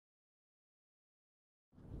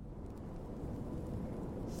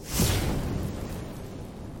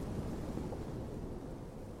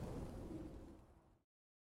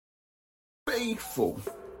faithful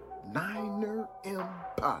Niner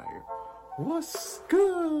Empire. What's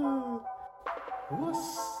good?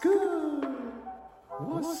 What's good?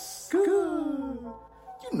 What's good?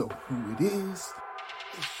 You know who it is.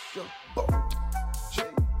 It's your boy,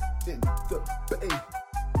 Jay in the Bay.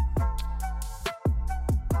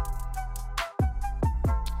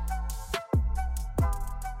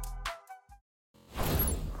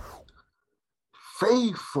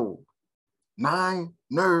 Faithful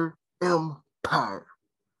Niner Empire.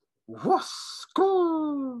 What's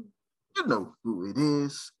good? You know who it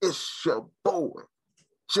is. It's your boy,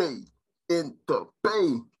 Jay in the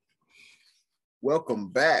Bay. Welcome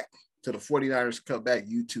back to the 49ers Cutback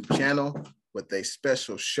YouTube channel with a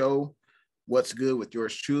special show. What's good with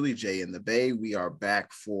yours truly, Jay in the Bay. We are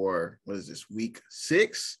back for, week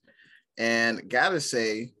 6? And gotta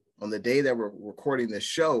say, on the day that we're recording this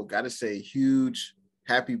show, gotta say huge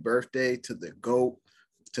happy birthday to the GOAT,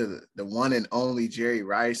 to the one and only Jerry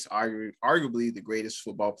Rice, arguably the greatest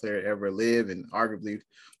football player to ever live and arguably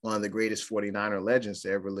one of the greatest 49er legends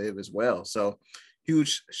to ever live as well. So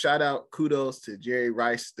huge shout out, kudos to Jerry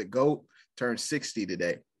Rice, the GOAT, turned 60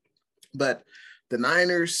 today. But the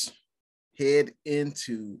Niners head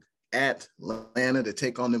into Atlanta to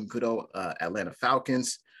take on them good old Atlanta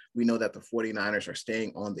Falcons. We know that the 49ers are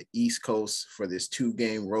staying on the East Coast for this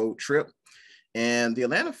 2-game road trip. And the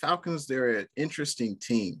Atlanta Falcons, they're an interesting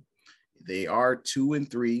team. They are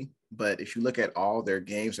 2-3, but if you look at all their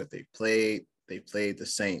games that they played the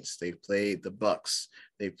Saints, they played the Bucks,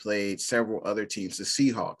 they played several other teams, the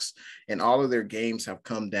Seahawks, and all of their games have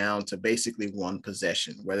come down to basically one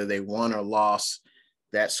possession. Whether they won or lost,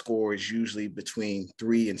 that score is usually between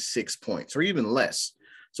 3 and 6 points or even less.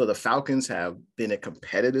 So the Falcons have been a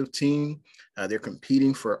competitive team. They're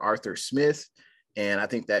competing for Arthur Smith, and I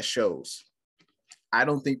think that shows. I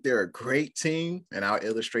don't think they're a great team, and I'll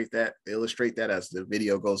illustrate that as the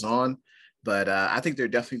video goes on. But I think they're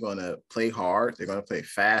definitely going to play hard. They're going to play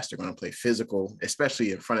fast. They're going to play physical,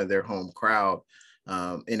 especially in front of their home crowd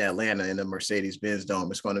in Atlanta in the Mercedes-Benz Dome.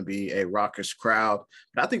 It's going to be a raucous crowd.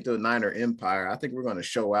 But I think the Niner Empire, I think we're going to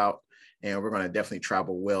show out, and we're going to definitely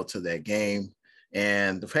travel well to that game.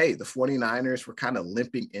 And hey, the 49ers were kind of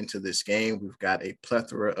limping into this game. We've got a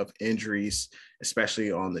plethora of injuries,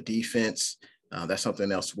 especially on the defense. That's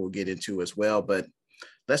something else we'll get into as well. But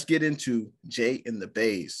let's get into Jay in the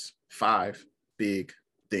Bay's 5 big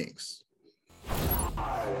things. 5,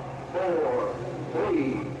 4, 3,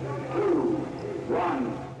 2,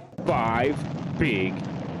 1. 5 big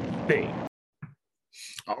things.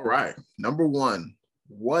 All right. Number 1,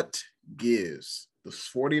 what gives the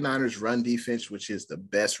 49ers run defense, which is the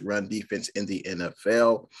best run defense in the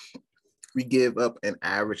NFL? We give up an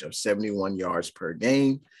average of 71 yards per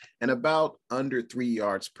game and about under 3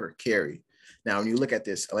 yards per carry. Now, when you look at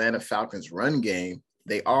this Atlanta Falcons run game,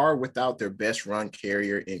 they are without their best run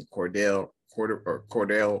carrier in Cordell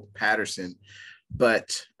Patterson.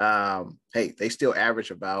 But, hey, they still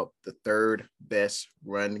average about the 3rd best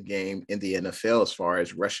run game in the NFL as far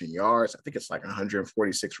as rushing yards. I think it's like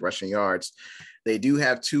 146 rushing yards. They do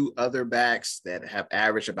have 2 other backs that have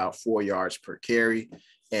averaged about 4 yards per carry.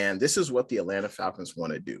 And this is what the Atlanta Falcons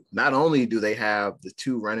want to do. Not only do they have the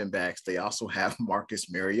 2 running backs, they also have Marcus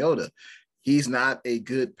Mariota. He's not a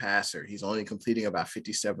good passer. He's only completing about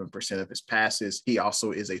 57% of his passes. He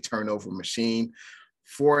also is a turnover machine.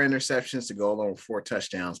 4 interceptions to go along with 4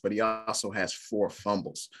 touchdowns, but he also has 4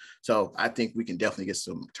 fumbles. So I think we can definitely get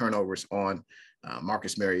some turnovers on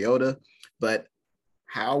Marcus Mariota. But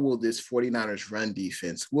how will this 49ers run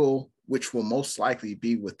defense, which will most likely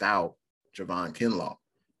be without Javon Kinlaw,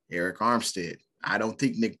 Eric Armstead? I don't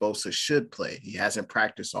think Nick Bosa should play. He hasn't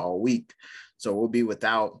practiced all week. So we'll be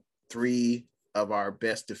without 3 of our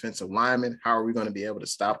best defensive linemen. How are we going to be able to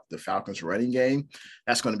stop the Falcons running game?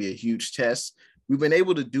 That's going to be a huge test. We've been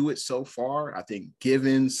able to do it so far. I think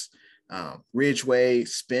Givens, Ridgeway,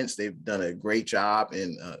 Spence, they've done a great job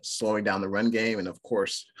in slowing down the run game. And of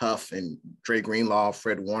course, Huff and Dre Greenlaw,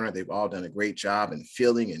 Fred Warner, they've all done a great job in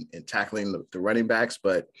fielding and tackling the running backs.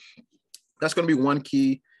 But that's going to be one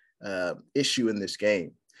key issue in this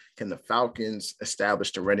game. Can the Falcons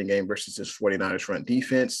establish the running game versus this 49ers run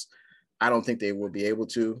defense? I don't think they will be able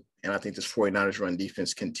to. And I think this 49ers run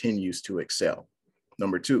defense continues to excel.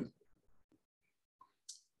 Number 2.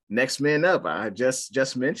 Next man up, I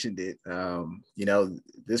just mentioned it.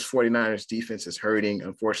 This 49ers defense is hurting.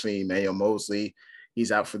 Unfortunately, Emmanuel Mosley,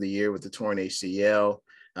 he's out for the year with the torn ACL.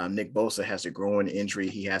 Nick Bosa has a growing injury.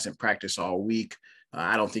 He hasn't practiced all week.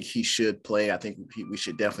 I don't think he should play. I think we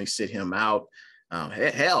should definitely sit him out.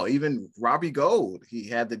 Even Robbie Gould, he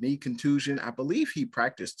had the knee contusion. I believe he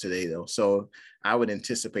practiced today, though. So I would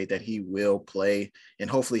anticipate that he will play, and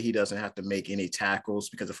hopefully he doesn't have to make any tackles,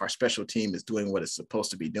 because if our special team is doing what it's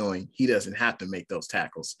supposed to be doing, he doesn't have to make those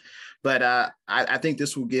tackles. But I think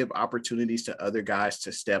this will give opportunities to other guys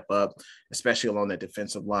to step up, especially along the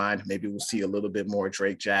defensive line. Maybe we'll see a little bit more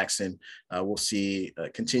Drake Jackson. We'll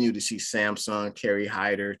continue to see Samson, Kerry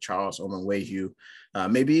Hyder, Charles Omenwehu.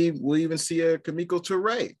 Maybe we'll even see a Kamiko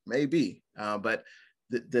Toure, maybe. But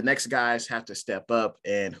the next guys have to step up,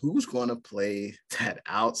 and who's going to play that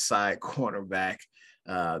outside cornerback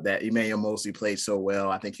that Emmanuel Mosley played so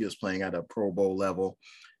well? I think he was playing at a Pro Bowl level.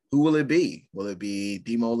 Who will it be? Will it be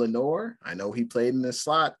Demo Lenore? I know he played in the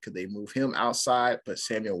slot. Could they move him outside, but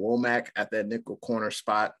Samuel Womack at that nickel corner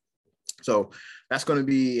spot? So that's going to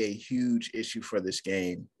be a huge issue for this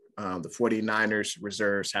game. The 49ers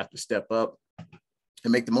reserves have to step up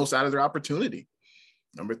and make the most out of their opportunity.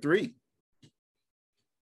 Number 3.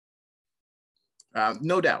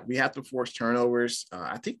 No doubt, we have to force turnovers.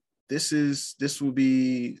 I think this will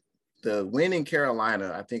be the win in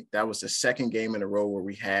Carolina. I think that was the second game in a row where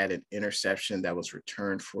we had an interception that was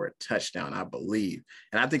returned for a touchdown, I believe.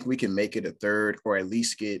 And I think we can make it a third, or at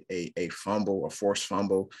least get a fumble, a forced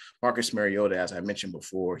fumble. Marcus Mariota, as I mentioned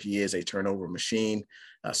before, he is a turnover machine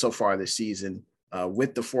so far this season,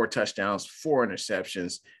 with the 4 touchdowns, 4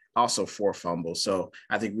 interceptions, also 4 fumbles. So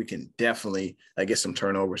I think we can definitely get some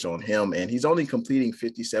turnovers on him. And he's only completing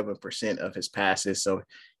 57% of his passes. So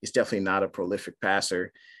he's definitely not a prolific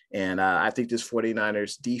passer. And I think this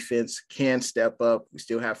 49ers defense can step up. We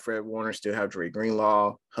still have Fred Warner, still have Dre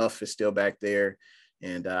Greenlaw. Huff is still back there.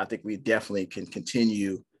 And I think we definitely can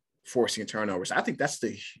continue forcing turnovers. I think that's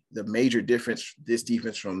the major difference, this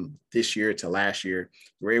defense from this year to last year.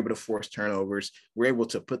 We're able to force turnovers. We're able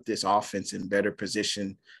to put this offense in better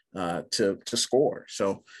position to score.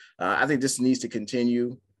 So I think this needs to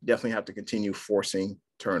continue. Definitely have to continue forcing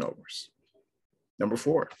turnovers. Number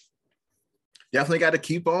 4. Definitely got to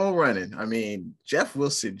keep on running. I mean, Jeff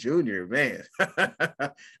Wilson Jr., man.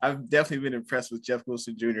 I've definitely been impressed with Jeff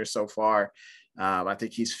Wilson Jr. so far. I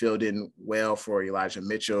think he's filled in well for Elijah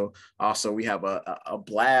Mitchell. Also, we have a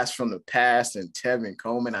blast from the past in Tevin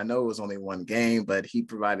Coleman. I know it was only one game, but he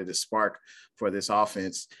provided a spark for this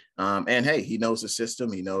offense. And, hey, he knows the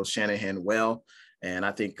system. He knows Shanahan well. And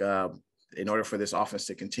I think in order for this offense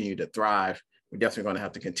to continue to thrive, we're definitely going to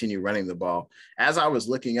have to continue running the ball. As I was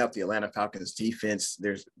looking up the Atlanta Falcons defense,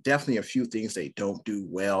 there's definitely a few things they don't do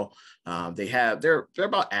well. They're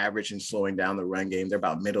about average in slowing down the run game. They're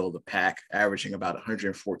about middle of the pack, averaging about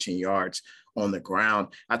 114 yards on the ground.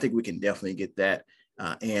 I think we can definitely get that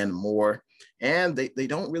and more. And they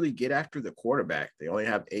don't really get after the quarterback. They only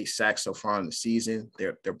have 8 sacks so far in the season.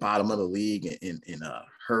 They're bottom of the league in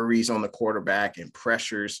hurries on the quarterback and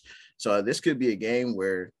pressures. So this could be a game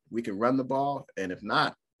where we can run the ball. And if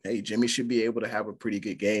not, hey, Jimmy should be able to have a pretty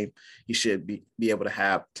good game. He should be able to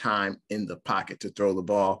have time in the pocket to throw the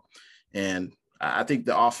ball. And I think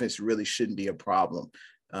the offense really shouldn't be a problem.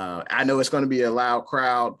 I know it's going to be a loud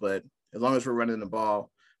crowd, but as long as we're running the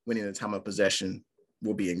ball, winning the time of possession,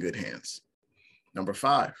 we'll be in good hands. Number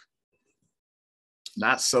 5.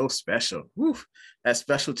 Not so special. Woof. That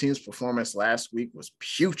special teams performance last week was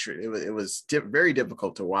putrid. It was very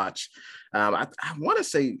difficult to watch. I want to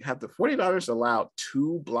say, have the 49ers allowed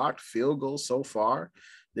 2 blocked field goals so far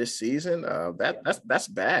this season? That's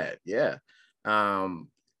bad. Yeah. I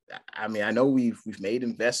mean, I know we've made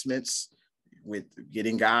investments with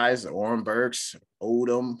getting guys, Oren Burks,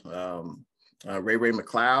 Odom, Ray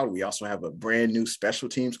McLeod. We also have a brand new special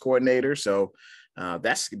teams coordinator. So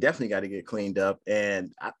that's definitely got to get cleaned up.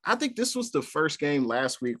 And I think this was the first game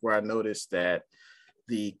last week where I noticed that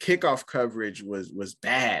the kickoff coverage was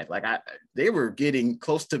bad. Like they were getting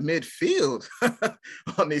close to midfield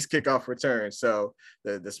on these kickoff returns. So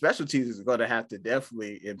the special teams is going to have to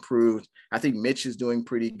definitely improve. I think Mitch is doing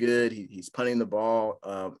pretty good. He's punting the ball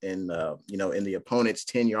in the opponent's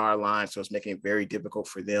 10-yard line. So it's making it very difficult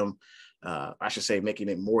for them. I should say making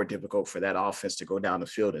it more difficult for that offense to go down the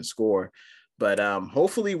field and score. But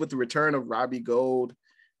hopefully with the return of Robbie Gould,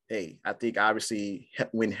 hey, I think obviously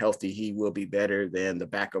when healthy, he will be better than the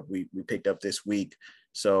backup we picked up this week.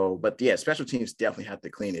 So, but yeah, special teams definitely have to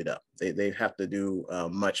clean it up. They have to do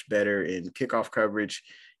much better in kickoff coverage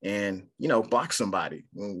and, block somebody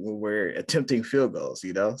when we're attempting field goals,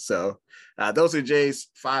 So those are Jay's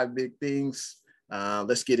 5 big things.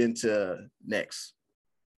 Let's get into next.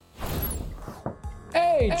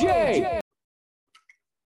 Hey, Jay.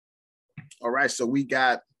 All right, so we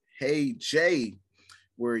got Hey Jay,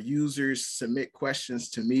 where users submit questions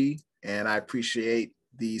to me, and I appreciate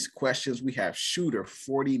these questions. We have Shooter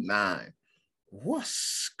 49.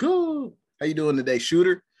 What's good? How you doing today,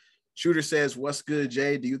 Shooter? Shooter says, what's good,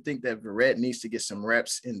 Jay? Do you think that Verrett needs to get some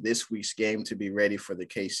reps in this week's game to be ready for the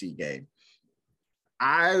KC game?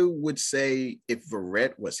 I would say if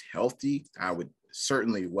Verrett was healthy, I would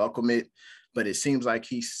certainly welcome it, but it seems like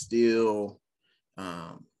he's still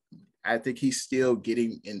I think he's still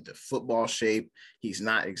getting into football shape. He's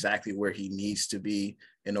not exactly where he needs to be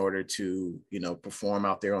in order to, perform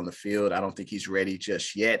out there on the field. I don't think he's ready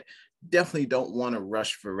just yet. Definitely don't want to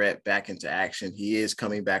rush Verrett back into action. He is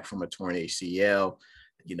coming back from a torn ACL.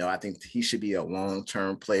 I think he should be a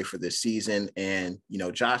long-term play for this season. And,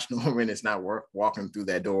 Josh Norman is not walking through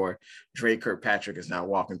that door. Dre Kirkpatrick is not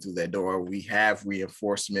walking through that door. We have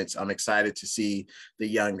reinforcements. I'm excited to see the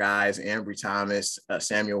young guys, Ambry Thomas,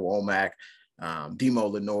 Samuel Womack, Demo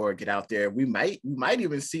Lenore get out there. We might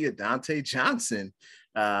even see a Dante Johnson,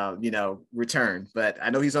 return. But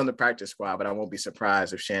I know he's on the practice squad, but I won't be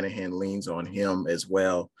surprised if Shanahan leans on him as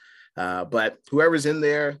well. But whoever's in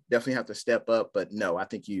there definitely have to step up. But no, I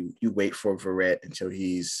think you wait for Verrett until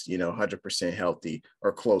he's 100% healthy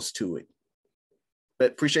or close to it.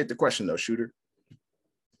 But appreciate the question though, Shooter.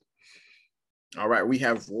 All right, we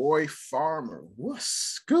have Roy Farmer.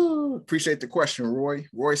 What's good? Appreciate the question, Roy.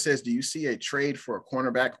 Roy says, do you see a trade for a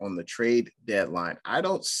cornerback on the trade deadline? I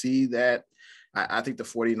don't see that. I think the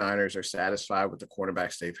 49ers are satisfied with the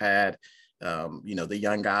cornerbacks they've had. The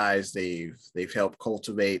young guys they've helped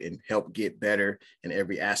cultivate and help get better in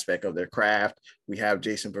every aspect of their craft. We have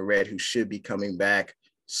Jason Verrett, who should be coming back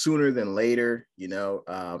sooner than later.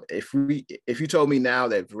 If you told me now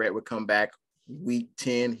that Verrett would come back week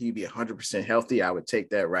 10, he'd be 100% healthy, I would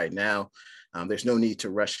take that right now. There's no need to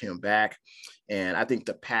rush him back. And I think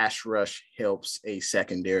the pass rush helps a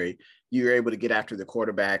secondary. You're able to get after the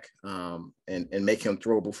quarterback and make him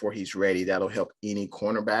throw before he's ready. That'll help any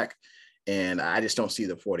cornerback. And I just don't see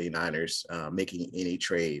the 49ers making any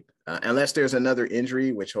trade unless there's another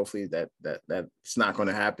injury, which hopefully that's not going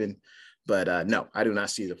to happen. But no, I do not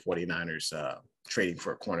see the 49ers trading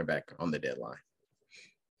for a cornerback on the deadline.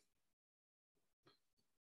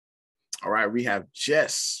 All right, we have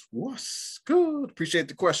Jess. What's good? Appreciate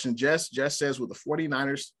the question, Jess. Jess says, will the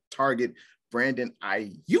 49ers target Brandon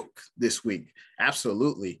Aiyuk this week?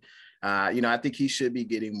 Absolutely. I think he should be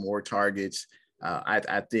getting more targets.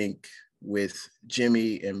 I think with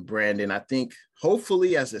Jimmy and Brandon, I think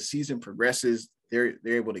hopefully as the season progresses, they're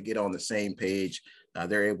able to get on the same page.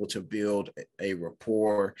 They're able to build a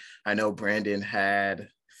rapport. I know Brandon had,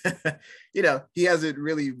 he hasn't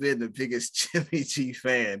really been the biggest Jimmy G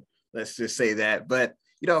fan. Let's just say that. But,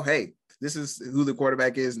 hey, this is who the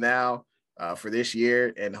quarterback is now for this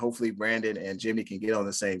year. And hopefully Brandon and Jimmy can get on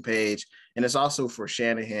the same page. And it's also for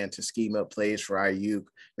Shanahan to scheme up plays for Aiyuk,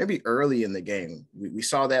 maybe early in the game. We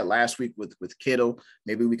saw that last week with Kittle.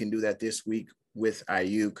 Maybe we can do that this week with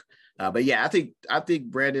Aiyuk. But yeah, I think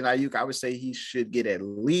Brandon Aiyuk, I would say he should get at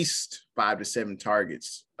least 5 to 7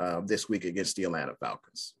 targets this week against the Atlanta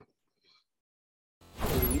Falcons.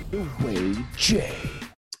 Away, Jay.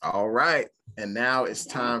 All right. And now it's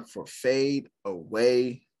time for Fade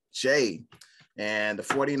Away Jay. And the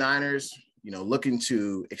 49ers, looking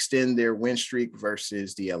to extend their win streak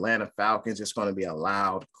versus the Atlanta Falcons. It's going to be a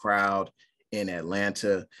loud crowd in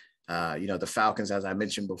Atlanta. The Falcons, as I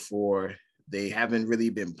mentioned before, they haven't really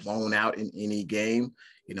been blown out in any game.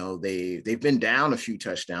 They've been down a few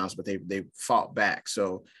touchdowns, but they've fought back.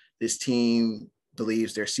 So this team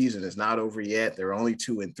believes their season is not over yet. They're only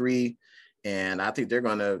 2-3. And I think they're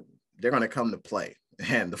going to come to play.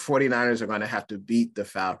 And the 49ers are going to have to beat the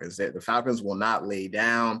Falcons. The Falcons will not lay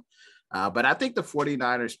down. But I think the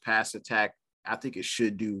 49ers pass attack, I think it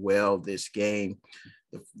should do well this game.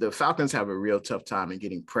 The Falcons have a real tough time in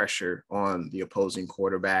getting pressure on the opposing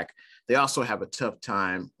quarterback. They also have a tough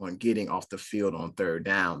time on getting off the field on third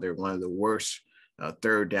down. They're one of the worst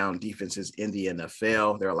third down defenses in the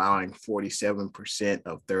NFL. They're allowing 47%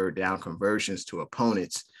 of third down conversions to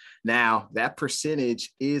opponents. Now, that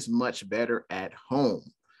percentage is much better at home.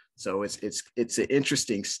 So it's an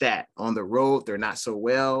interesting stat. On the road, they're not so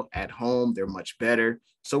well. At home, they're much better.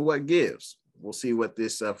 So what gives? We'll see what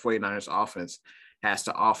this 49ers offense has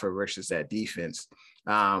to offer versus that defense.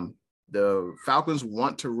 The Falcons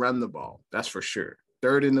want to run the ball. That's for sure.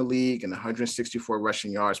 Third in the league and 164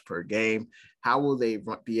 rushing yards per game. How will they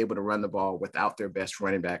be able to run the ball without their best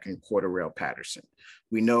running back in Cordarrelle Patterson?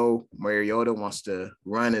 We know Mariota wants to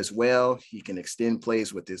run as well. He can extend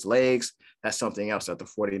plays with his legs. That's something else that the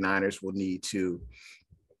 49ers will need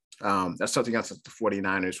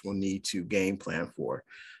to game plan for.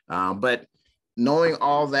 But knowing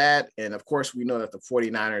all that, and of course, we know that the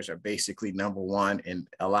 49ers are basically number one in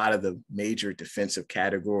a lot of the major defensive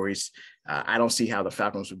categories. I don't see how the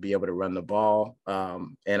Falcons would be able to run the ball.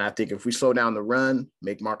 And I think if we slow down the run,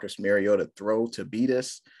 make Marcus Mariota throw to beat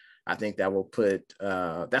us, I think that will put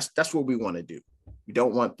that's what we want to do. We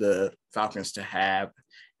don't want the Falcons to have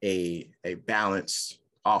a balanced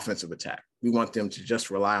offensive attack. We want them to just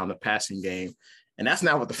rely on the passing game. And that's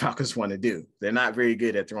not what the Falcons want to do. They're not very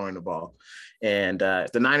good at throwing the ball. And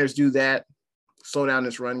if the Niners do that, slow down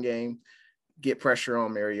this run game, get pressure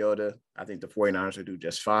on Mariota, I think the 49ers will do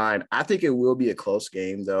just fine. I think it will be a close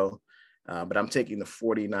game, though. But I'm taking the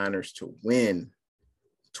 49ers to win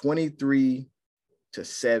 23-17.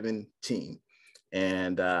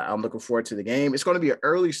 And I'm looking forward to the game. It's going to be an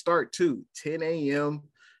early start, too, 10 a.m.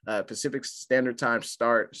 Pacific Standard Time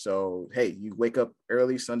start. So, hey, you wake up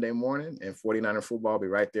early Sunday morning and 49er football will be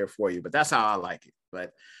right there for you. But that's how I like it.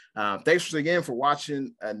 But thanks again for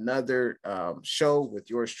watching another show with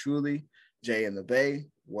yours truly, Jay in the Bay.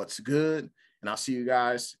 What's good? And I'll see you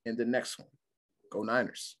guys in the next one. Go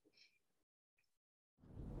Niners.